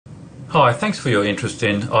Hi, thanks for your interest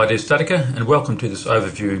in StatiCa and welcome to this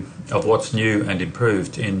overview of what's new and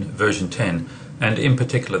improved in version 10 and in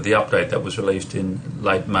particular the update that was released in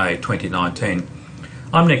late May 2019.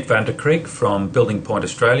 I'm Nick van der Creek from BuildingPoint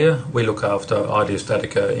Australia. We look after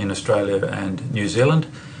StatiCa in Australia and New Zealand.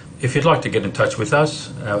 If you'd like to get in touch with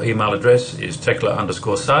us, our email address is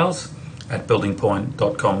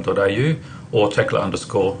tekla_sales@buildingpoint.com.au or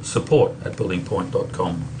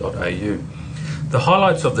tekla_support@buildingpoint.com.au. The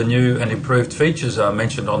highlights of the new and improved features are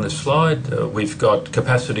mentioned on this slide. We've got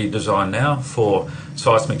capacity design now for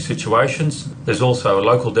seismic situations. There's also a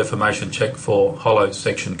local deformation check for hollow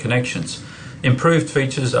section connections. Improved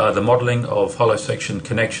features are the modelling of hollow section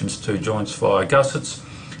connections to joints via gussets,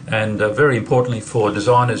 and very importantly for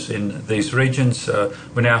designers in these regions,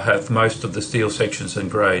 we now have most of the steel sections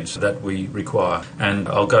and grades that we require, and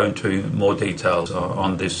I'll go into more details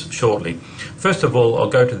on this shortly. First of all, I'll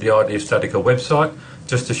go to the StatiCa website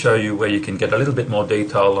just to show you where you can get a little bit more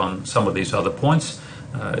detail on some of these other points.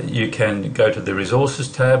 You can go to the resources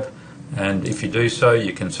tab, and if you do so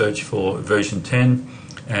you can search for version 10,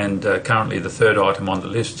 and currently the third item on the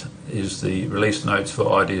list is the release notes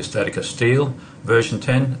for StatiCa Steel version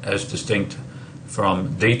 10 as distinct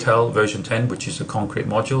from Detail version 10, which is a concrete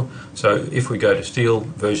module. So if we go to Steel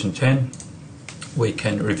version 10, we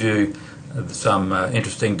can review some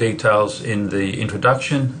interesting details in the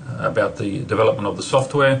introduction about the development of the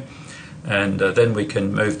software, and then we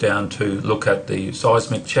can move down to look at the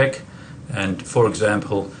seismic check. And for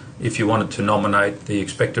example, if you wanted to nominate the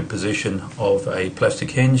expected position of a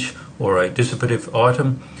plastic hinge or a dissipative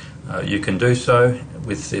item, you can do so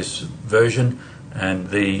with this version, and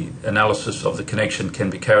the analysis of the connection can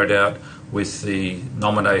be carried out with the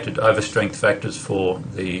nominated overstrength factors for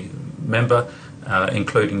the member,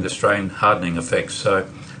 including the strain hardening effects. So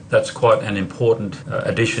that's quite an important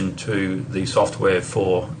addition to the software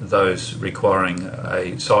for those requiring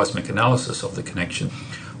a seismic analysis of the connection.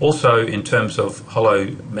 Also, in terms of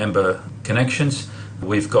hollow member connections,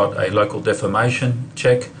 we've got a local deformation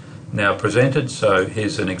check now presented. So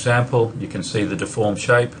here's an example. You can see the deformed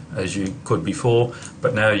shape as you could before,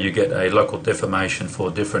 but now you get a local deformation for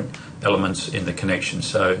different elements in the connection.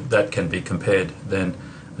 So that can be compared then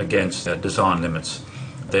against design limits.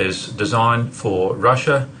 There's design for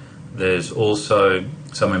Russia. There's also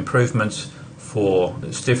some improvements for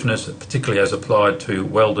stiffness, particularly as applied to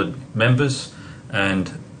welded members, and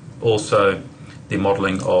also the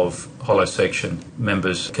modelling of hollow section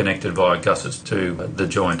members connected via gussets to the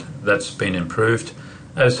joint. That's been improved,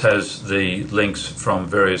 as has the links from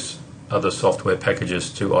various other software packages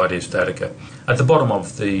to StatiCa. At the bottom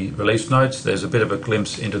of the release notes there's a bit of a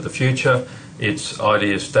glimpse into the future. It's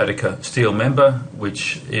StatiCa Steel Member,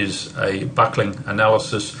 which is a buckling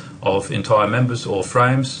analysis of entire members or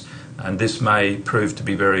frames, and this may prove to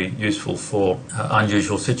be very useful for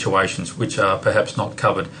unusual situations which are perhaps not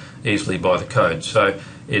covered easily by the code. So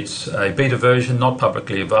it's a beta version, not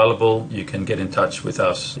publicly available. You can get in touch with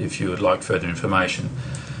us if you would like further information.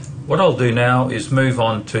 What I'll do now is move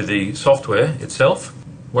on to the software itself.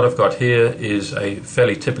 What I've got here is a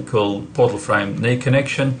fairly typical portal frame knee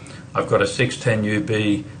connection. I've got a 610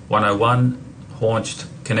 UB 101 haunched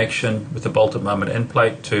connection with a bolted moment end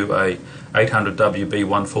plate to a 800 WB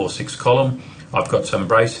 146 column. I've got some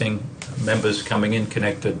bracing members coming in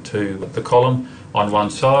connected to the column on one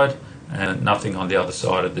side and nothing on the other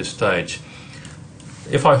side at this stage.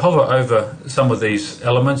 If I hover over some of these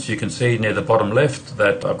elements, you can see near the bottom left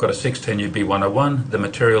that I've got a 610 UB 101. The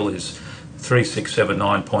material is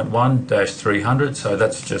 3679.1-300, so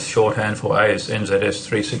that's just shorthand for AS/NZS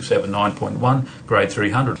 3679.1 grade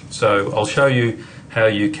 300. So I'll show you how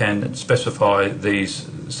you can specify these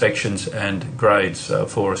sections and grades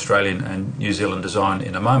for Australian and New Zealand design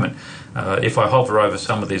in a moment. If I hover over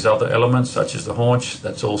some of these other elements, such as the haunch,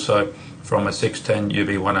 that's also from a 610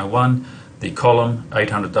 UB 101, the column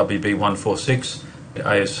 800 WB 146,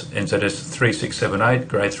 AS/NZS 3678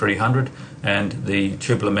 grade 300, and the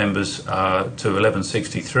tubular members are to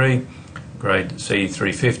 1163 grade C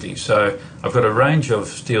 350. So I've got a range of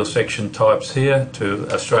steel section types here to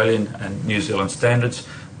Australian and New Zealand standards,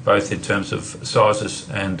 both in terms of sizes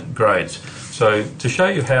and grades. So to show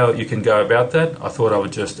you how you can go about that, I thought I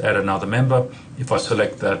would just add another member. If I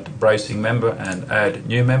select that bracing member and add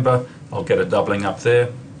new member, I'll get a doubling up there,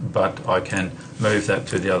 but I can move that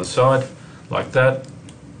to the other side like that.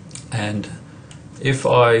 And if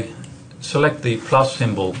I select the plus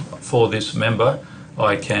symbol for this member,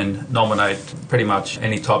 I can nominate pretty much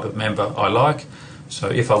any type of member I like. So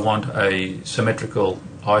if I want a symmetrical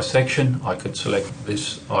eye section, I could select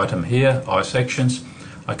this item here, eye sections.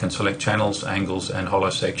 I can select channels, angles and hollow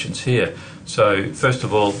sections here. So first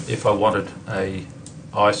of all, if I wanted a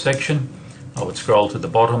I section, I would scroll to the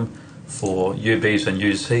bottom for UBs and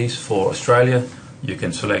UCs for Australia. You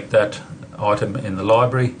can select that item in the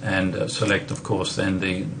library and select, of course, then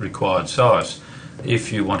the required size.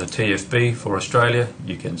 If you want a TFB for Australia,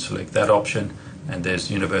 you can select that option, and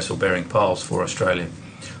there's universal bearing piles for Australia.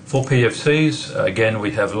 For PFCs, again,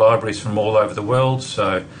 we have libraries from all over the world,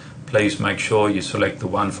 so please make sure you select the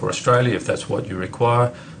one for Australia if that's what you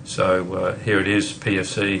require. So here it is,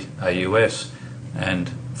 PFC AUS.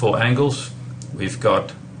 And for angles, we've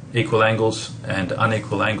got equal angles and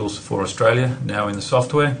unequal angles for Australia now in the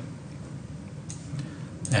software.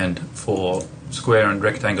 And for square and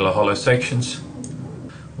rectangular hollow sections,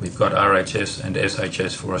 we've got RHS and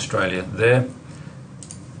SHS for Australia there.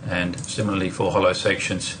 And similarly for hollow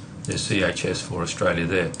sections, there's CHS for Australia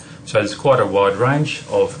there. So there's quite a wide range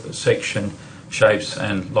of section shapes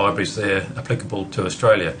and libraries there applicable to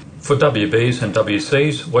Australia. For WBs and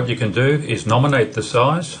WCs, what you can do is nominate the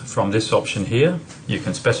size from this option here. You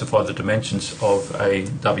can specify the dimensions of a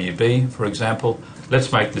WB, for example.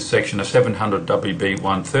 Let's make this section a 700 WB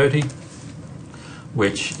 130,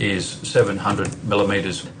 which is 700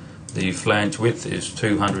 millimeters. The flange width is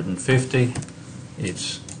 250.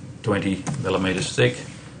 It's 20 millimeters thick,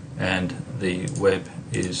 and the web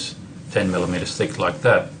is 10 millimeters thick, like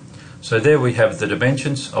that. So there we have the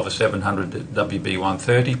dimensions of a 700 WB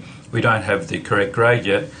 130. We don't have the correct grade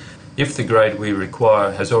yet. If the grade we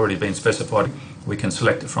require has already been specified, we can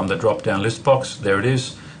select it from the drop-down list box. There it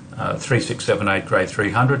is, 3678 grade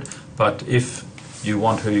 300. But if you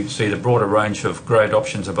want to see the broader range of grade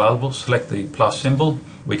options available, select the plus symbol.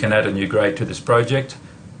 We can add a new grade to this project.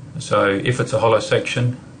 So if it's a hollow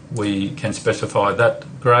section, we can specify that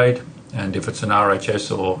grade, and if it's an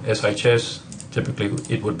RHS or SHS, typically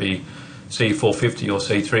it would be C450 or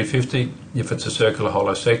C350. If it's a circular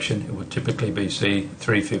hollow section, it would typically be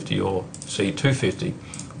C350 or C250.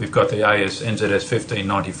 We've got the AS NZS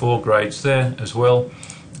 1594 grades there as well.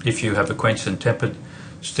 If you have a quenched and tempered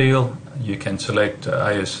steel, you can select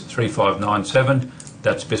AS 3597.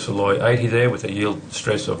 That's Bisalloy 80 there, with a yield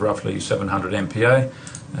stress of roughly 700 MPa.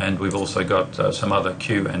 And we've also got some other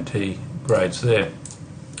Q and T grades there.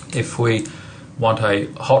 If we want a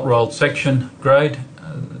hot rolled section grade,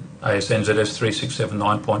 ASNZS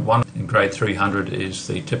 3679.1 in grade 300 is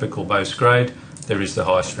the typical base grade. There is the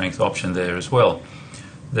high strength option there as well.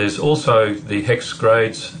 There's also the hex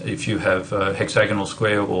grades. If you have hexagonal,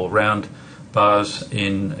 square or round bars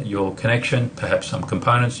in your connection, perhaps some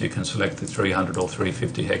components, you can select the 300 or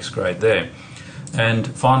 350 hex grade there. And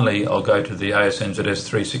finally, I'll go to the ASNZS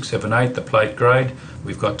 3678, the plate grade.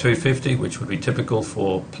 We've got 250, which would be typical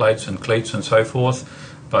for plates and cleats and so forth,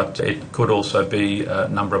 but it could also be a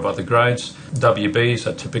number of other grades. WBs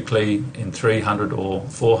are typically in 300 or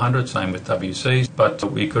 400, same with WCs, but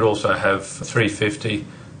we could also have 350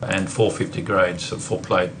 and 450 grades for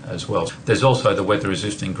plate as well. There's also the weather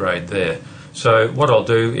resisting grade there. So what I'll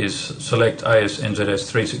do is select ASNZS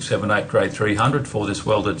 3678 grade 300 for this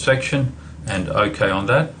welded section, and OK on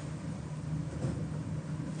that.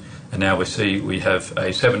 And now we see we have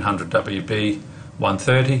a 700 WB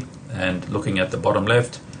 130, and looking at the bottom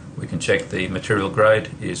left, we can check the material grade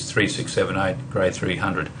is 3678 grade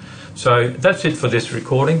 300. So that's it for this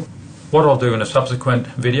recording. What I'll do in a subsequent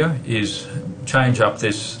video is change up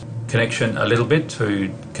this connection a little bit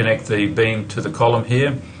to connect the beam to the column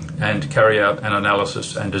here, and carry out an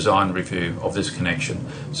analysis and design review of this connection.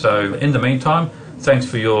 So in the meantime, thanks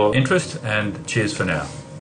for your interest, and cheers for now.